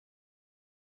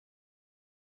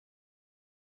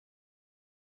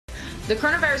The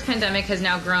coronavirus pandemic has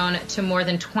now grown to more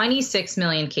than 26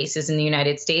 million cases in the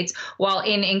United States, while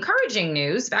in encouraging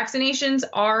news, vaccinations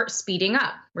are speeding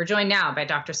up. We're joined now by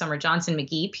Dr. Johnson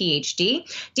McGee, Ph.D.,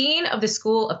 Dean of the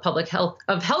School of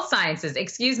Health Sciences,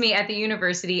 at the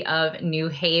University of New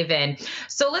Haven.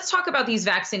 So let's talk about these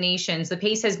vaccinations. The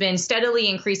pace has been steadily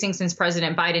increasing since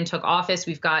President Biden took office.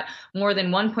 We've got more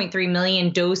than 1.3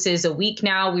 million doses a week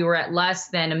now. We were at less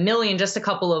than a million just a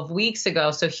couple of weeks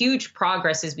ago. So huge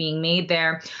progress is being made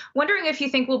there. Wondering if you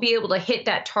think we'll be able to hit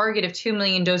that target of 2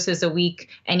 million doses a week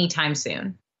anytime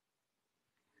soon.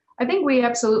 I think we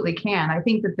absolutely can. I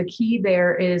think that the key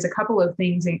there is a couple of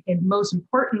things, and most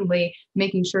importantly,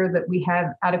 making sure that we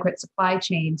have adequate supply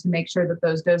chain to make sure that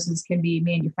those doses can be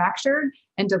manufactured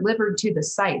and delivered to the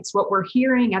sites. What we're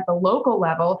hearing at the local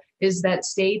level is that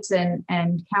states and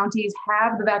counties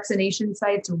have the vaccination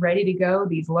sites ready to go,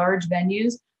 these large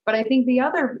venues. But I think the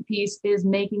other piece is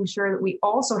making sure that we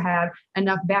also have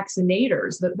enough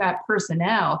vaccinators, that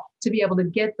personnel, to be able to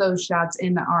get those shots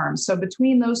in the arms. So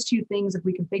between those two things, if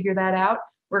we can figure that out,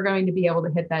 we're going to be able to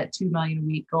hit that 2 million a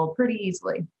week goal pretty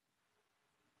easily.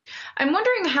 I'm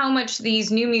wondering how much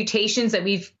these new mutations that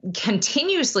we've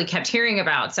continuously kept hearing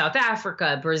about, South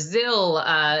Africa, Brazil,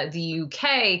 the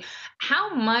UK,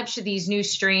 how much these new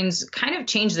strains kind of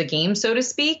change the game, so to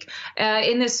speak,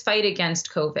 in this fight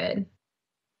against COVID.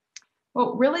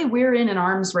 Well, really, we're in an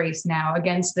arms race now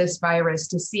against this virus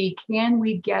to see, can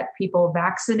we get people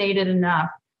vaccinated enough,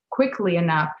 quickly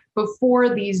enough,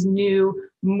 before these new,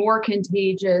 more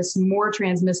contagious, more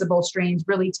transmissible strains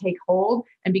really take hold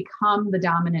and become the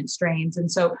dominant strains.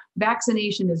 And so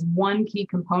vaccination is one key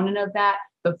component of that.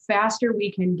 The faster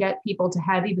we can get people to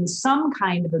have even some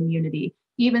kind of immunity,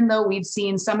 even though we've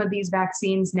seen some of these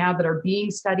vaccines now that are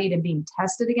being studied and being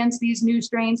tested against these new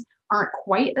strains aren't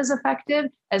quite as effective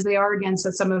as they are against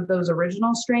some of those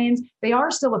original strains, they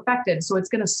are still effective. So it's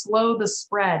going to slow the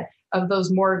spread of those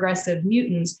more aggressive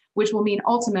mutants, which will mean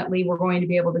ultimately we're going to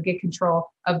be able to get control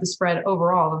of the spread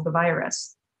overall of the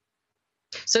virus.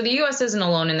 So the U.S. isn't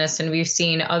alone in this, and we've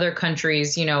seen other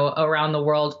countries, around the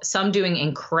world, some doing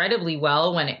incredibly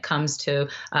well when it comes to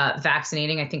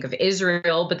vaccinating. I think of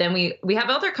Israel, but then we have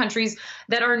other countries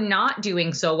that are not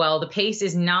doing so well. The pace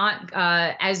is not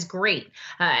as great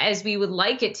as we would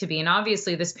like it to be. And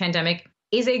obviously this pandemic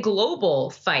is a global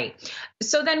fight.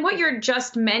 So then what you're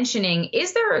just mentioning,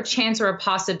 is there a chance or a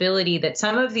possibility that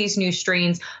some of these new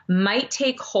strains might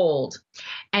take hold?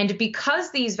 And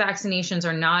because these vaccinations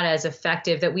are not as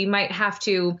effective, that we might have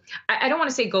to, I don't want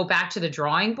to say go back to the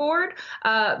drawing board,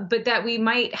 but that we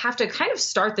might have to kind of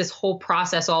start this whole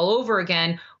process all over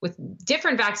again with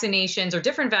different vaccinations or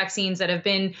different vaccines that have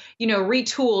been,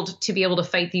 retooled to be able to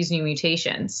fight these new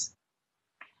mutations.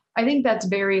 I think that's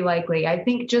very likely. I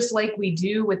think just like we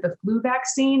do with the flu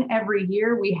vaccine every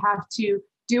year, we have to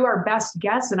do our best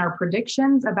guess and our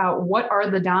predictions about what are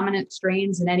the dominant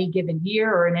strains in any given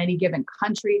year or in any given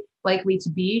country likely to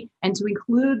be, and to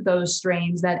include those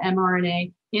strains, that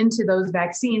mRNA, into those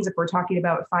vaccines if we're talking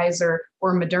about Pfizer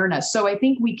or Moderna. So I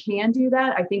think we can do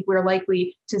that. I think we're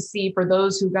likely to see, for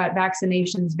those who got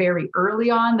vaccinations very early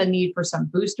on, the need for some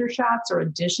booster shots or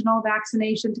additional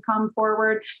vaccination to come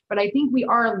forward. But I think we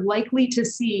are likely to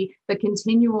see the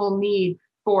continual need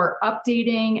for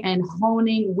updating and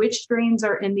honing which strains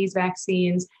are in these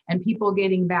vaccines and people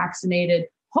getting vaccinated,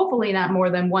 hopefully not more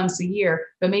than once a year,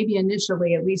 but maybe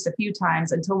initially at least a few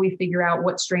times until we figure out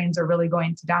what strains are really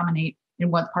going to dominate in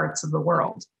what parts of the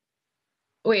world.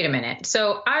 Wait a minute.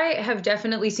 So I have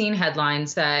definitely seen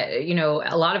headlines that,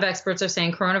 a lot of experts are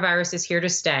saying coronavirus is here to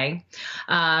stay.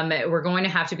 We're going to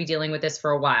have to be dealing with this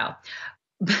for a while.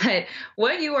 But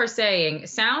what you are saying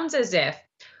sounds as if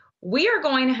we are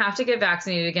going to have to get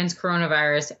vaccinated against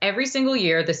coronavirus every single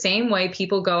year, the same way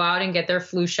people go out and get their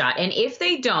flu shot. And if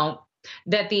they don't,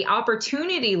 that the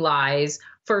opportunity lies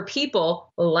for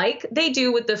people like they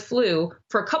do with the flu,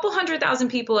 for a couple 100,000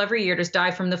 people every year to die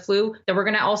from the flu, that we're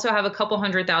going to also have a couple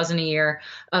 100,000 a year,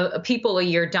 people a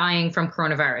year dying from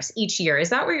coronavirus each year. Is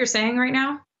that what you're saying right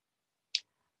now?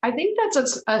 I think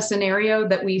that's a scenario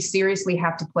that we seriously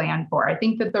have to plan for. I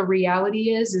think that the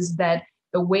reality is that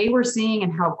the way we're seeing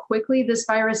and how quickly this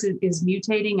virus is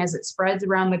mutating as it spreads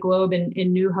around the globe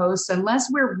in new hosts, unless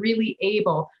we're really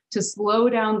able to slow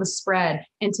down the spread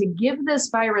and to give this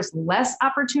virus less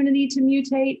opportunity to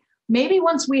mutate, maybe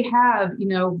once we have,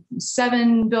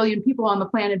 7 billion people on the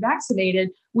planet vaccinated,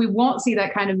 we won't see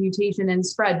that kind of mutation and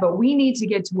spread. But we need to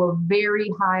get to a very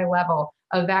high level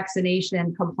of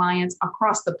vaccination compliance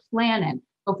across the planet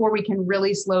before we can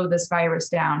really slow this virus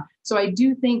down. So I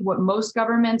do think what most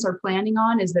governments are planning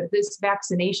on is that this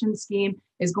vaccination scheme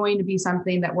is going to be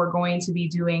something that we're going to be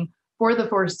doing for the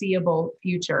foreseeable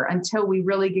future until we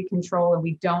really get control and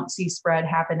we don't see spread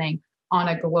happening on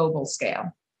a global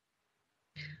scale.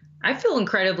 I feel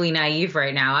incredibly naive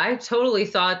right now. I totally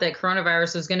thought that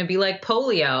coronavirus was going to be like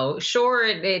polio. Sure,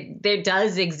 it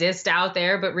does exist out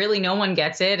there, but really no one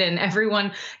gets it and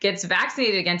everyone gets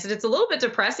vaccinated against it. It's a little bit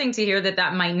depressing to hear that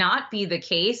that might not be the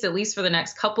case, at least for the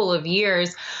next couple of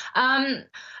years.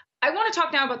 I want to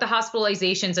talk now about the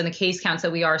hospitalizations and the case counts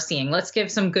that we are seeing. Let's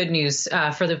give some good news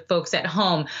for the folks at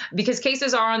home, because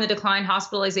cases are on the decline,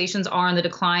 hospitalizations are on the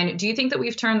decline. Do you think that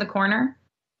we've turned the corner?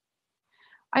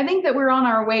 I think that we're on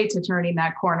our way to turning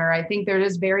that corner. I think there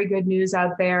is very good news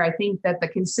out there. I think that the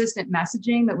consistent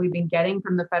messaging that we've been getting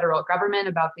from the federal government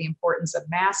about the importance of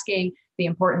masking, the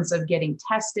importance of getting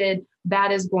tested,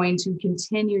 that is going to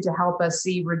continue to help us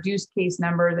see reduced case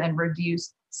numbers and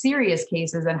reduce serious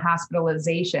cases and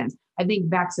hospitalizations. I think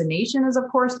vaccination is, of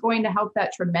course, going to help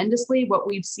that tremendously. What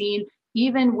we've seen,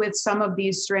 even with some of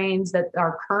these strains that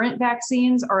our current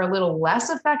vaccines are a little less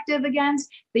effective against,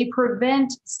 they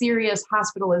prevent serious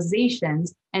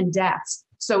hospitalizations and deaths.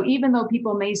 So even though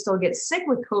people may still get sick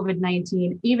with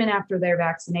COVID-19, even after they're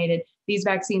vaccinated, these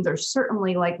vaccines are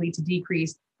certainly likely to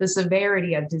decrease the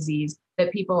severity of disease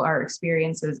that people are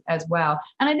experiencing as well.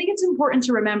 And I think it's important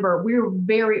to remember we're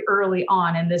very early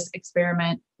on in this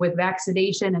experiment with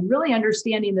vaccination and really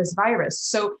understanding this virus.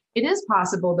 So it is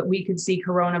possible that we could see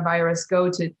coronavirus go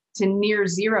to near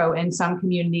zero in some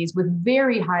communities with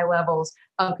very high levels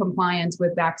of compliance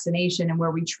with vaccination and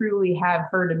where we truly have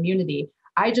herd immunity.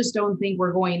 I just don't think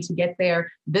we're going to get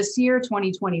there this year,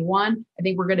 2021. I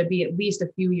think we're going to be at least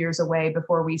a few years away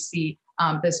before we see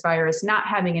this virus not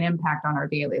having an impact on our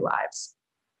daily lives.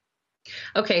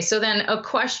 Okay, so then a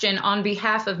question on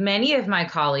behalf of many of my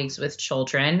colleagues with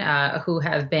children who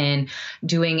have been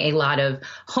doing a lot of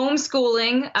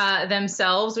homeschooling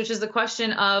themselves, which is the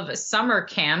question of summer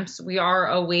camps. We are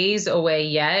a ways away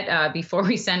yet before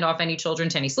we send off any children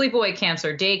to any sleepaway camps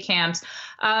or day camps.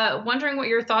 Wondering what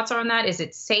your thoughts are on that. Is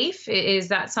it safe? Is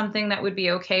that something that would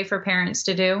be okay for parents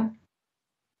to do?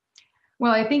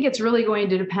 Well, I think it's really going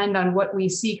to depend on what we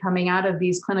see coming out of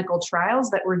these clinical trials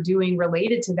that we're doing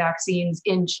related to vaccines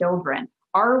in children.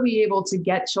 Are we able to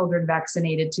get children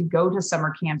vaccinated to go to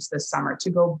summer camps this summer,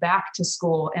 to go back to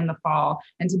school in the fall,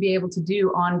 and to be able to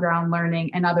do on-ground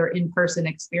learning and other in-person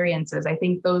experiences? I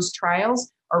think those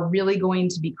trials are really going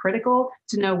to be critical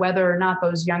to know whether or not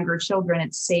those younger children,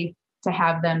 it's safe to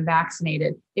have them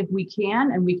vaccinated. If we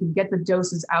can, and we can get the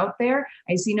doses out there,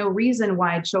 I see no reason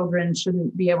why children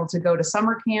shouldn't be able to go to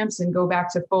summer camps and go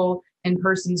back to full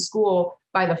in-person school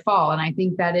by the fall. And I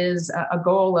think that is a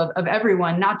goal of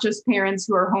everyone, not just parents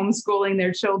who are homeschooling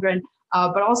their children,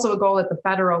 but also a goal at the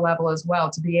federal level as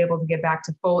well, to be able to get back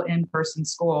to full in-person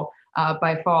school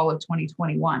by fall of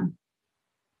 2021.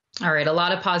 All right, a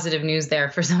lot of positive news there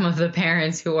for some of the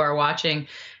parents who are watching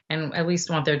and at least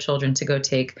want their children to go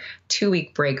take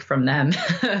 2-week break from them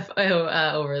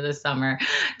over the summer.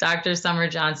 Dr. Summer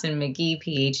Johnson McGee,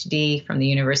 Ph.D. from the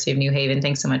University of New Haven,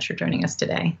 thanks so much for joining us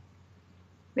today.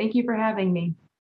 Thank you for having me.